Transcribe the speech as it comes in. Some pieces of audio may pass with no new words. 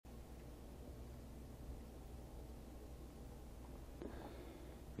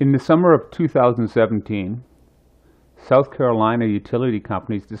In the summer of 2017, South Carolina utility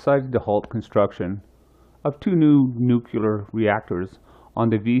companies decided to halt construction of two new nuclear reactors on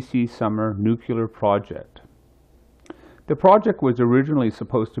the VC Summer Nuclear Project. The project was originally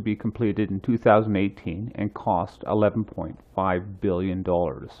supposed to be completed in 2018 and cost $11.5 billion.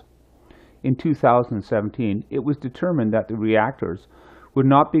 In 2017, it was determined that the reactors would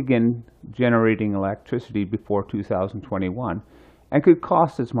not begin generating electricity before 2021 and could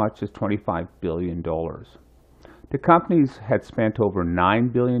cost as much as $25 billion. The companies had spent over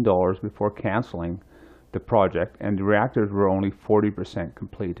 $9 billion before canceling the project, and the reactors were only 40%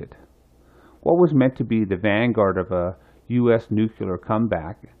 completed. What was meant to be the vanguard of a U.S. nuclear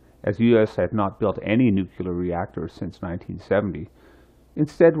comeback, as the U.S. had not built any nuclear reactors since 1970,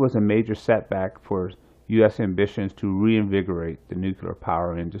 instead was a major setback for U.S. ambitions to reinvigorate the nuclear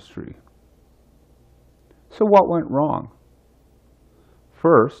power industry. So what went wrong?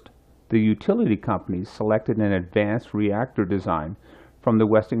 First, the utility companies selected an advanced reactor design from the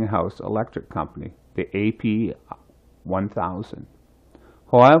Westinghouse Electric Company, the AP1000.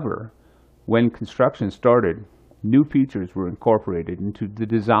 However, when construction started, new features were incorporated into the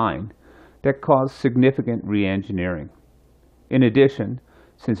design that caused significant re-engineering. In addition,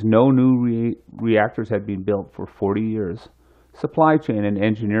 since no new reactors had been built for 40 years, supply chain and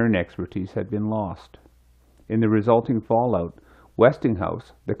engineering expertise had been lost. In the resulting fallout,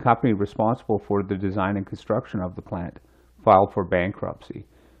 Westinghouse, the company responsible for the design and construction of the plant, filed for bankruptcy,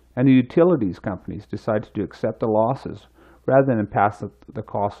 and the utilities companies decided to accept the losses rather than pass the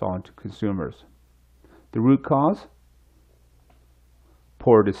costs on to consumers. The root cause?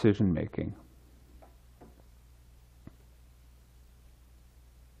 Poor decision making.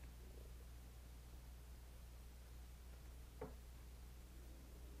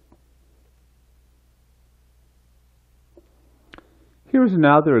 Here's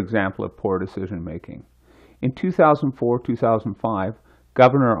another example of poor decision making. In 2004-2005,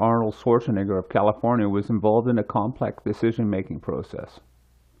 Governor Arnold Schwarzenegger of California was involved in a complex decision-making process.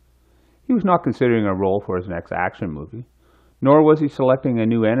 He was not considering a role for his next action movie, nor was he selecting a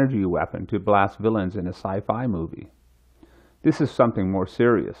new energy weapon to blast villains in a sci-fi movie. This is something more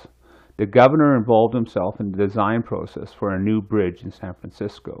serious. The governor involved himself in the design process for a new bridge in San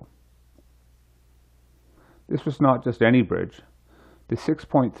Francisco. This was not just any bridge. The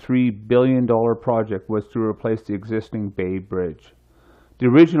 $6.3 billion project was to replace the existing Bay Bridge. The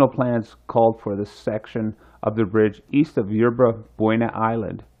original plans called for the section of the bridge east of Yerba Buena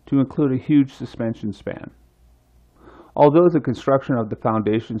Island to include a huge suspension span. Although the construction of the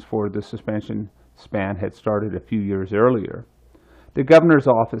foundations for the suspension span had started a few years earlier, the governor's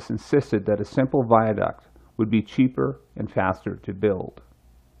office insisted that a simple viaduct would be cheaper and faster to build.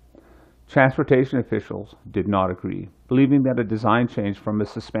 Transportation officials did not agree, believing that a design change from a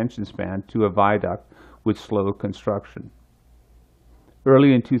suspension span to a viaduct would slow construction.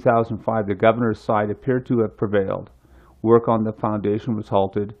 Early in 2005, the governor's side appeared to have prevailed. Work on the foundation was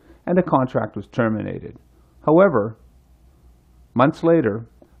halted, and the contract was terminated. However, months later,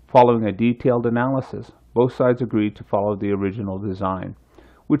 following a detailed analysis, both sides agreed to follow the original design,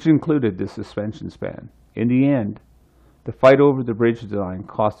 which included the suspension span. In the end, the fight over the bridge design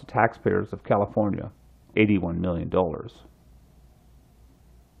cost the taxpayers of California $81 million.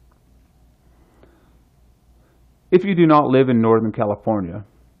 If you do not live in Northern California,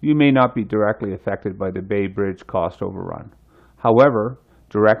 you may not be directly affected by the Bay Bridge cost overrun. However,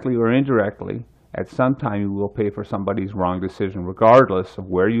 directly or indirectly, at some time you will pay for somebody's wrong decision, regardless of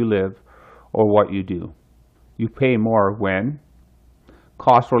where you live or what you do. You pay more when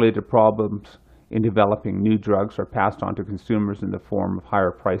cost-related problems in developing new drugs are passed on to consumers in the form of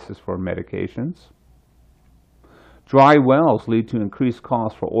higher prices for medications. Dry wells lead to increased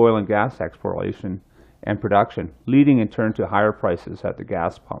costs for oil and gas exploration and production, leading in turn to higher prices at the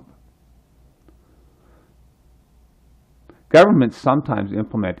gas pump. Governments sometimes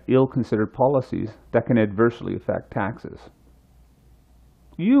implement ill-considered policies that can adversely affect taxes.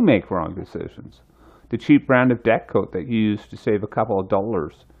 You make wrong decisions. The cheap brand of deck coat that you used to save a couple of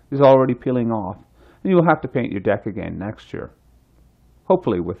dollars is already peeling off, and you will have to paint your deck again next year,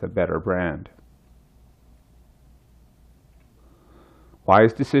 hopefully with a better brand. Why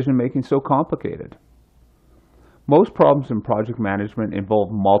is decision making so complicated? Most problems in project management involve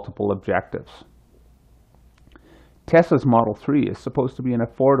multiple objectives. Tesla's Model 3 is supposed to be an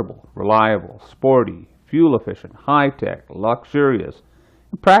affordable, reliable, sporty, fuel-efficient, high-tech, luxurious,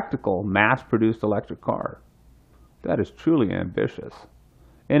 and practical mass-produced electric car. That is truly ambitious.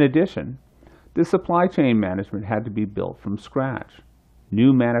 In addition, the supply chain management had to be built from scratch.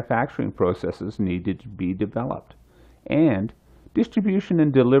 New manufacturing processes needed to be developed, and Distribution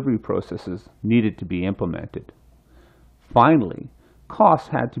and delivery processes needed to be implemented. Finally, costs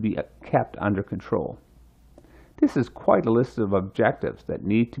had to be kept under control. This is quite a list of objectives that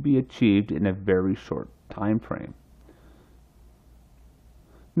need to be achieved in a very short time frame.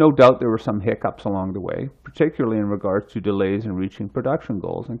 No doubt there were some hiccups along the way, particularly in regards to delays in reaching production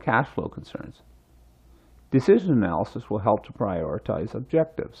goals and cash flow concerns. Decision analysis will help to prioritize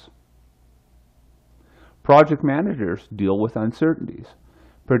objectives. Project managers deal with uncertainties.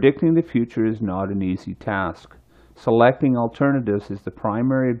 Predicting the future is not an easy task. Selecting alternatives is the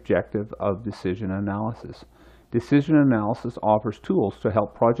primary objective of decision analysis. Decision analysis offers tools to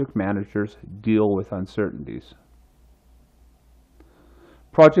help project managers deal with uncertainties.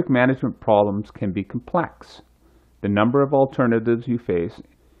 Project management problems can be complex. The number of alternatives you face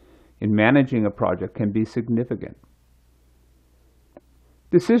in managing a project can be significant.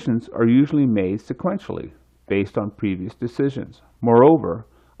 Decisions are usually made sequentially, based on previous decisions. Moreover,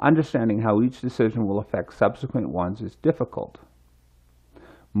 understanding how each decision will affect subsequent ones is difficult.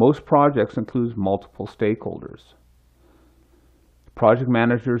 Most projects include multiple stakeholders. Project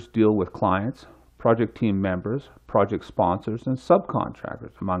managers deal with clients, project team members, project sponsors, and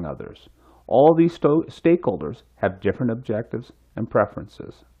subcontractors, among others. All these stakeholders have different objectives and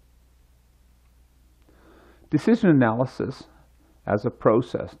preferences. Decision analysis as a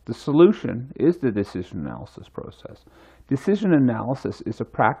process. The solution is the decision analysis process. Decision analysis is a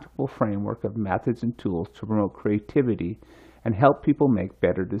practical framework of methods and tools to promote creativity and help people make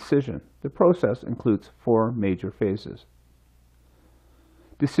better decisions. The process includes 4 major phases: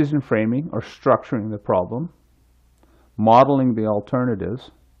 decision framing or structuring the problem, modeling the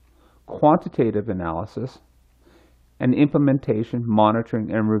alternatives, quantitative analysis, and implementation, monitoring,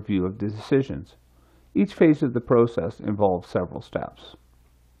 and review of the decisions. Each phase of the process involves several steps.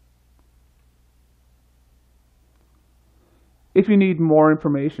 If you need more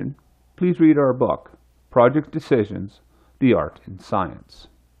information, please read our book, Project Decisions: The Art and Science.